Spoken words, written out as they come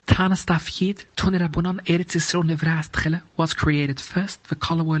Hanastaf Tunira Bunan Eretz Yisrael Nivras Tchila was created first, the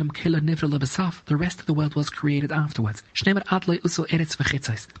Kalawalam Killa Nivra Lebasaf, the rest of the world was created afterwards. Shnemer Adlai Uso Eretz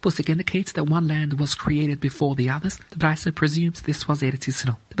Vachitzais. Pusik indicates that one land was created before the others. The Braisa presumes this was Eretz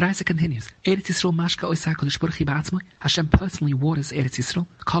Yisrael. The Braisa continues, Eretz Yisrael Mashka Oisakol Shburchi Ba'atzmai, Hashem personally waters Eretz Yisrael,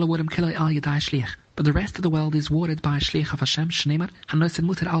 Kalawalam Killa Al Yadai Shliach. But the rest of the world is watered by a Shliach of Hashem, Shneimar, Hanosen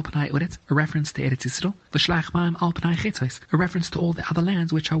Mutter Alpanai Uret, a reference to Eretz Yisrael, V'Shlach Maim Alpanai Chitzos, a reference to all the other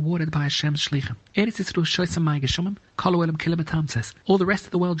lands which are watered by Hashem's Shlichim. Eretz Yisrael Shoysam Mai Geshumim, Koloelam Kilometam says, all the rest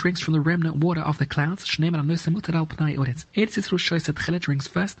of the world drinks from the remnant water of the clouds, Shneimar Hanosen Mutter Alpanai Uret. Eretz Yisrael Shoysat Chila drinks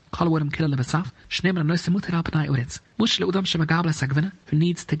first, Koloelam Kilolebasaf, Shneimar Hanosen Mutter Alpanai Uret. Mushel Udam Shemagabla Sagvina, who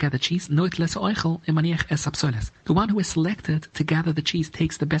needs to gather cheese, Noit Les Oichel Imaniach Es Absoles. The one who is selected to gather the cheese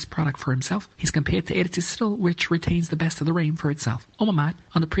takes the best product for himself. He's compared to Eretz Yisrael, which retains the best of the rain for itself. Omamad,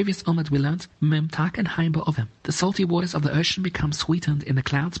 on the previous Omad we learned, Mem Tak and Haimba of him. The salty waters of the ocean become sweetened in the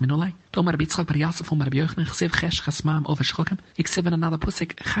clouds, Minolai. Tomar Bitzchak Bar Yasef Omar Byochne, Chsev Chesh Chasmam over Shchokim, Iksev in another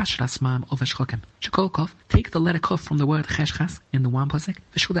Pusik, Chash Rasmam over Shchokim. Shekolkov, take the letter Kof from the word Cheshchas in the one Pusik,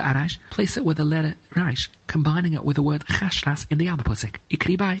 Vishuda Arash, place it with the letter Raish, combining it with the word Chashras in the other Pusik.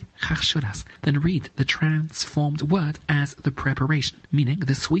 Ikribai, Chachshuras. Then read the transformed word as the preparation, meaning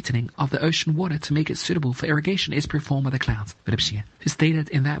the sweetening of the ocean water to make it suitable for irrigation is performed by the clouds. Ribshia, who stated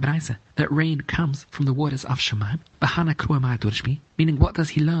in that Braisa that rain comes from the waters of Shemaim, Bahana Kruamai Durshmi, meaning what does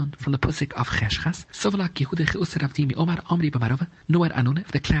he learn from the Pusik of Cheshchas? Sovalak Yehuda Cheuseravdimi Omar Amri Bamarova, Noer Anunef,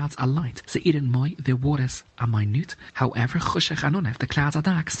 the clouds are light, Zeirin Moi, their waters are minute. However, Chushech Anunef, the clouds are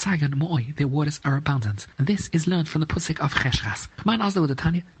dark, Sagan Moi, their waters are abundant. And this is learned from the Pusik of Cheshchas. Kman Azda with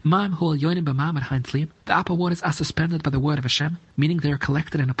Tanya, Maim Hual Yonim Bamam Hain Tliim, the upper waters are suspended by the word of Hashem, meaning they are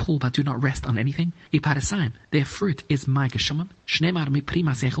collected in a pool but do not rest on anything. Iparasaim, their fruit is Mai Geshumim, Shnemar Mi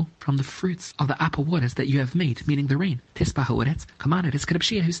Prima Sechel, from the fruits of the upper waters that you have made, meaning the rain. Tispa Ha'uretz, Kaman, it is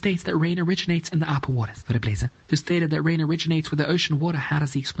Kribshia who states that rain originates in the upper waters. For the Blazer, who stated that rain originates with the ocean water, how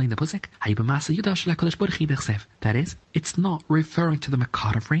does he explain the Pusik? That is, it's not referring to the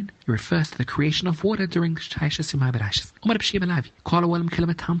Makar of rain, it refers to the creation of water during Shaishas Yomai Berashis. Omar B'Shia B'Lavi, Kol Ha'olam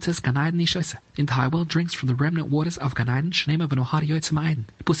Kilometamtes Ganaiden Nishosa. The entire world drinks from the remnant waters of Ganaiden, Shnema V'Nohar Yotzim Aiden.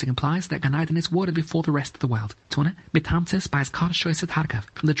 The Pusik implies that Ganaiden is watered before the rest of the world. Tuna, Mitamtes Baiskar Shoyset Harkav,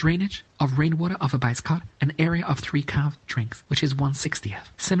 from the drainage of rainwater of a Baiskar, an area of 3 kav drinks, which is 1/60th.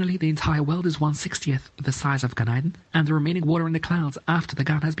 Similarly, the entire world is 1/60th the size of Ganaiden, and the remaining water in the clouds after the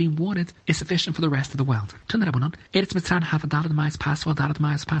Gan has been watered is sufficient for the rest of the world. Tuna Rabunon, Eretz Mitzran have a Dalad Ma'is Paso, Dalad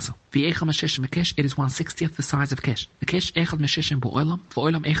Ma'is Paso. V'Echel Meshishim Mekish, it is 1/60th the size of Kish. The Kish Echel Meshishim Bo'olam,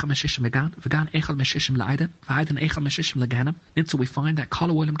 V'Olam Echel Meshishim Megan, V'Gan Echel Meshishim La'iden, V'Aiden Echel Meshishim Leganim. And so we find that Kol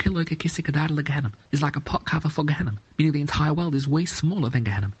Ha'olam Kilog Kisik Adar Leganim is like a pot cover for Gehenim, meaning the entire world is way smaller than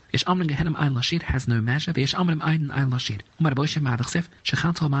Gehenim. Ish Amrim Gehenim Ein Lashir has no measure, V'ish Amrim Aiden Ein Lashir. Umar Boshem Ma'adachsef,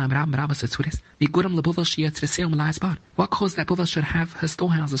 Shechanto Ma'am Rab Rabas Etzuris, V'Guram Lebuvel Shiyat Reseum La'is Bar. What caused that Buvel should have her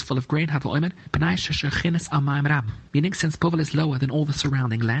storehouses full of grain, have Oimen, Benai Sheshechinis Amayim Rab? Meaning, since Buvel is lower than all the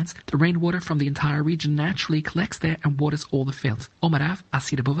surrounding lands, the rainwater from the entire region naturally collects there and waters all the fields. Omarav,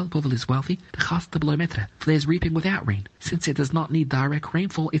 Asida Buvel is wealthy, the Chas de Bloimetre, for there is reaping without rain. Since it does not need direct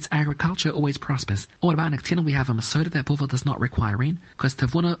rainfall, its agriculture always prospers. Omarbanaktina, we have a Masoda that Buvel does not require rain, because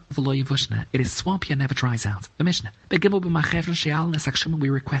Tavuna Veloy Vushna, it is swampy and never dries out. The Mishnah, Begimel B'Machevra Sheal Nesakshim, we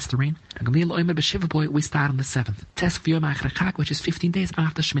request the rain, and Gamil Oimer B'Shivaboy, we start on the 7th. Tes V'Yom which is 15 days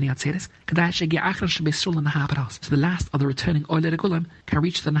after Shmini Atzeres, Kadai Shegi Achra Shebesrul and Nahaparas. So the last of the returning Oile Regulam can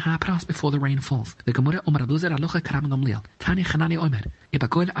reach the Nahaparas before the rain falls. The Gemara Omar Abuzer Alocha Karam Gamliel. Tani Chanani Omer.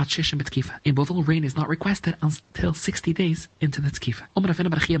 Ibagol at Shishim Betkifa. In Bovel, rain is not requested until 60 days into the Tkifa. Omar Avina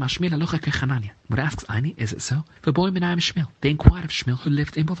Barachia Mashmil Alocha Kechanania. Mura asks Aini, is it so? The boy Menaim Shmil. They inquired of Shmil who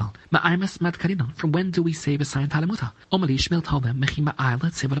lived in Bovel. Ma'aimas Madkarinon. From when do we save a sign Talamuta? Omali Shmil told them Mechima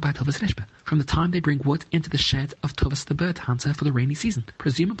Islet Sivol by Tovas Reshba. From the time they bring wood into the shed of Tovas the bird hunter for the rainy season.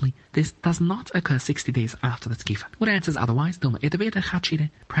 Presumably, this does not occur 60 days after the Tkifa. What answers otherwise?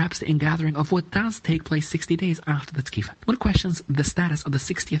 Perhaps the ingathering of wood does take place 60 days after the Tkifa. What questions the status of the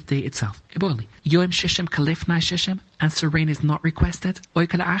 60th day itself? Iboili. Yom Shishim Kalifnai Shishim, and so rain is not requested.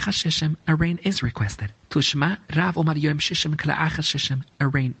 Oikala Acha Shishim, a rain is requested. Tushma, Rav Omar Yom Shishim Kala Acha Shishim, a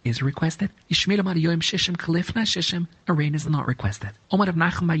rain is requested. Ishmael Omar Yom Shishim Kalifnai Shishim, a rain is not requested. Omar of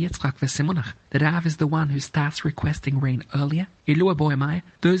Nachum Yitzchak Vesimunach, the Rav is the one who starts requesting rain earlier. Ilua Boemai,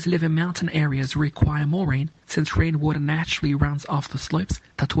 those who live in mountain areas require more rain, since rainwater naturally runs off the slopes.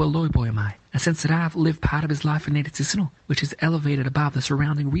 Tatua Loi Boemai. And since Rav lived part of his life in Eretz Yisrael, which is elevated above the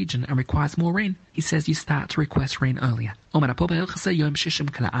surrounding region and requires more rain, he says you start to request rain earlier. So we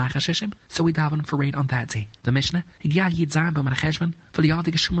daven for rain on that day. The Mishnah, and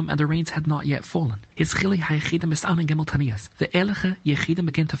the rains had not yet fallen. The Elige Yechidim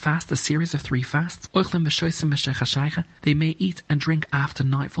begin to fast a series of 3 fasts. They may eat and drink after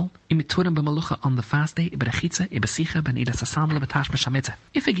nightfall. On the fast day,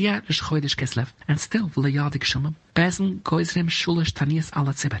 if a year is chodesh Kislev, and still v'leyadik shumam, Bezen goizrim shulish tanias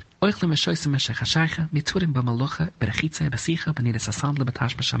ala tzibber. Oichlem v'shoisem meshechashaycha, mitzurim b'malocha, berechitze, b'sicha, b'nidas asandle,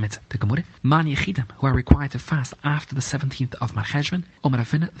 b'tash b'shamitze. The Gemara, man yechidim, who are required to fast after the 17th of Marcheshvan,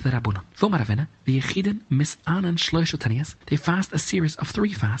 Omaravina the Rabbunan. Vomaravina, the yechidim misanan shloishu tanias, they fast a series of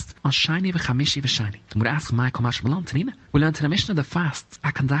 3 fasts on Shani v'chamishi v'shani. The Gemara asks, "My komash malan tanina." We learned in the Mishnah the fasts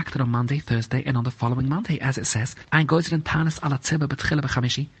are conducted on Monday, Thursday, and on the following Monday, as it says, "Ein goizrim tanis ala tzibber b'tchila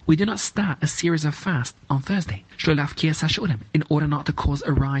b'chamishi." We do not start a series of fasts on Thursday, in order not to cause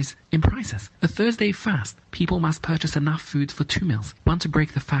a rise in prices. A Thursday fast, people must purchase enough food for 2 meals, one to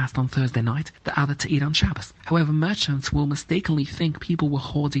break the fast on Thursday night, the other to eat on Shabbos. However, merchants will mistakenly think people were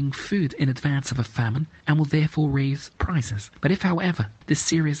hoarding food in advance of a famine and will therefore raise prices. But if, however, this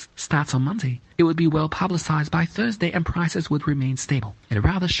series starts on Monday, it would be well publicized by Thursday and prices would remain stable. In a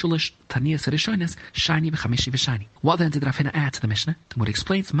rather shulish tanias rishonis, shiny v'chamishi v'shiny. What then did Rafina add to the Mishnah? The Gemara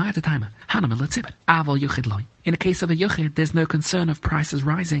explains, "Ma the timer, hanam l'tzibber, aval yuchid loy." In the case of a yuchid, there's no concern of prices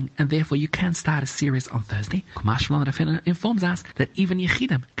rising, and therefore you can start a series on Thursday. Kumashmalan Rafina informs us that even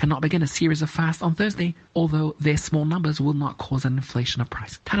yechidim cannot begin a series of fasts on Thursday, although their small numbers will not cause an inflation of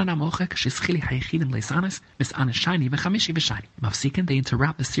price. Tanana mochek sheschili hayechidim leisanis misanis shiny v'chamishi v'shiny. Mafsikin, they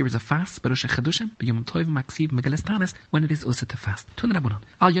interrupt the series of fasts, berush chedushim b'yom tov maksiv megalistanis when it is also to fast. Tun Rabbanan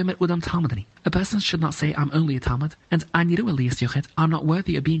al yomer udam talmudani. A person should not say, "I'm only a Talmud," and "Aniru Elias Yuchid," I'm not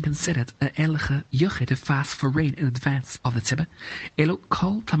worthy of being considered a Elige Yuchid to fast for rain in advance of the Tzibber. Elo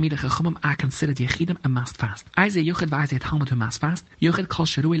kol Talmidei Chachomim are considered Yechidim and must fast. Isaiah Yuchid v'Isaiah Talmud who must fast. Yuchid kol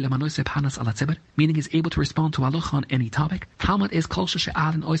sherui lemanose panas ala Tzibber, meaning is able to respond to halacha on any topic. Talmud is kol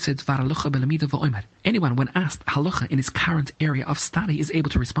she'alin oised var halacha belamida v'omer. Anyone, when asked halacha in his current area of study, is able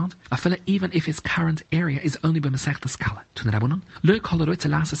to respond. Afila, even if his current area is only b'mesechtas kala. Tun Rabbanan lo kol roitze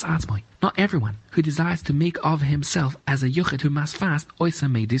lasas atzmoi. Not everyone who desires to make of himself as a yuchid who must fast, oisa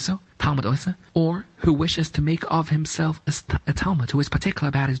may do so, Talmud oisa, or who wishes to make of himself a Talmud who is particular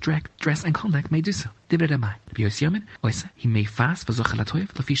about his dress and conduct may do so. He may fast for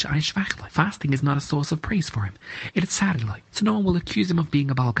fasting is not a source of praise for him. It is sad, so no one will accuse him of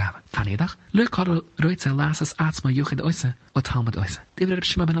being a Baal Gava.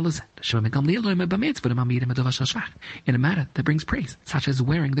 In a matter that brings praise, such as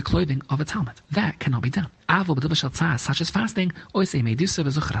wearing the clothing of a Talmud, that cannot be done. Such as fasting, may do so,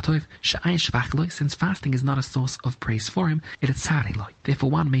 since fasting is not a source of praise for him, it is sad.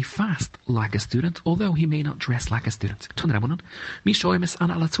 Therefore one may fast like a student, although he may not dress like a student. If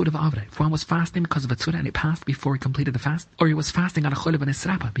one was fasting because of a tzura and it passed before he completed the fast, or he was fasting on a cholev and a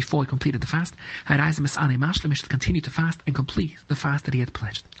srapa before he completed the fast, he should continue to fast and complete the fast that he had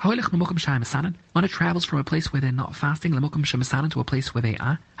pledged. When it travels from a place where they're not fasting to a place where they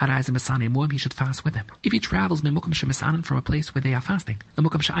are, he should fast with them. If he travels from a place where they are fasting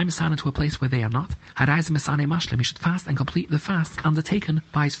to a place where they are not, he should fast and complete the fast undertaken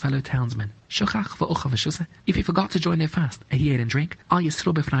by his fellow townsmen. If he forgot to join their fast and he ate and drank, he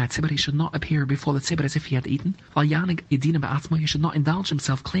should not appear before the tzibber as if he had eaten. He should not indulge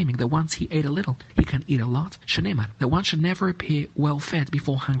himself claiming that once he ate a little, he can eat a lot. That one should never appear well fed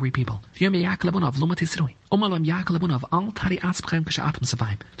before hungry people. Do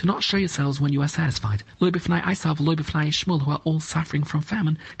not show yourselves when you are satisfied. Who are all suffering from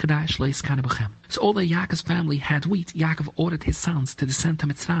famine. So although Yaakov's family had wheat, Yaakov ordered his sons to descend to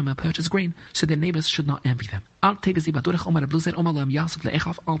Mitzrayim and purchase grain, so their neighbors should not envy them. Do not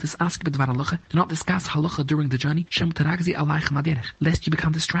discuss halacha during the journey, lest you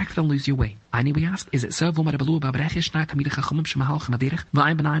become distracted and lose your way. We asked, is it so? And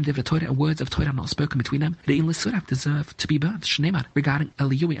words of Torah are not spoken between them. The Surah deserve to be burnt. Regarding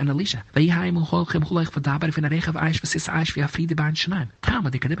Eliyahu and Elisha. The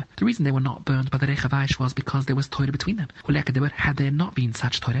reason they were not burned by the Rechav Aish was because there was Torah between them. Had there not been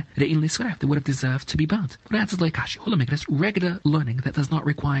such Torah, they would have deserved to be burnt. Regular learning that does not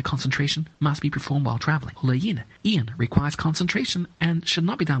require concentration must be performed while traveling. Ian requires concentration and should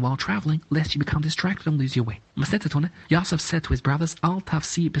not be done while traveling, lest you become distracted and lose your way. Yosef said to his brothers,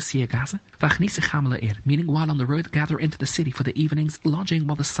 meaning while on the road, gather into the city for the evening's lodging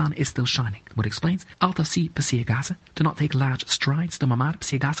while the sun is still shining. What explains, do not take large strides. The mamar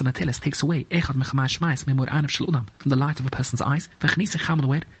takes away from the light of a person's eyes.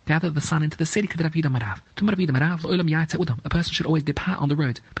 Gather the sun gone into the city to Rabbi Marav. To Rabbi Marav, a person should always depart on the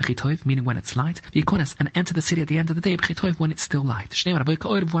road, b'chitov, meaning when it's light, v'yikonas, and enter the city at the end of the day, b'chitov, when it's still light. We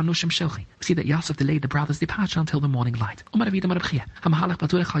see that Yosef delayed the brothers' departure until the morning light. To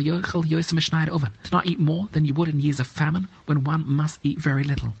not eat more than you would in years of famine, when one must eat very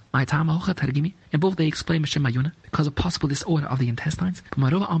little. In both they explain because of possible disorder of the intestines,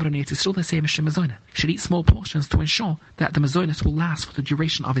 should eat small portions to ensure that the mazonis will last for the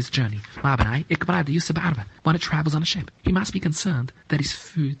duration of his journey. When it travels on a ship, he must be concerned that his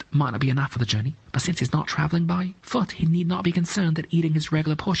food might not be enough for the journey, but since he's not traveling by foot, he need not be concerned that eating his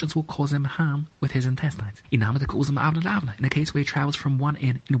regular portions will cause him harm with his intestines. In a case where he travels from one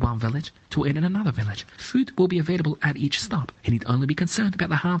inn in one village to an inn in another village, food will be available at each stop. He need only be concerned about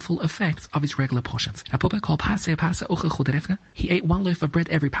the harmful effects of his regular portions. Rapopa called he ate one loaf of bread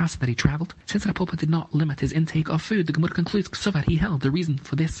every pasa that he traveled. Since Rapopa did not limit his intake of food, the Gemara concludes that he held the reason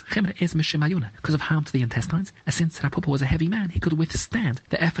for this chimra is mishemayuna, because of harm to the intestines, and since Rapopa was a heavy man, he could withstand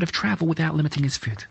the effort of travel without limiting his food.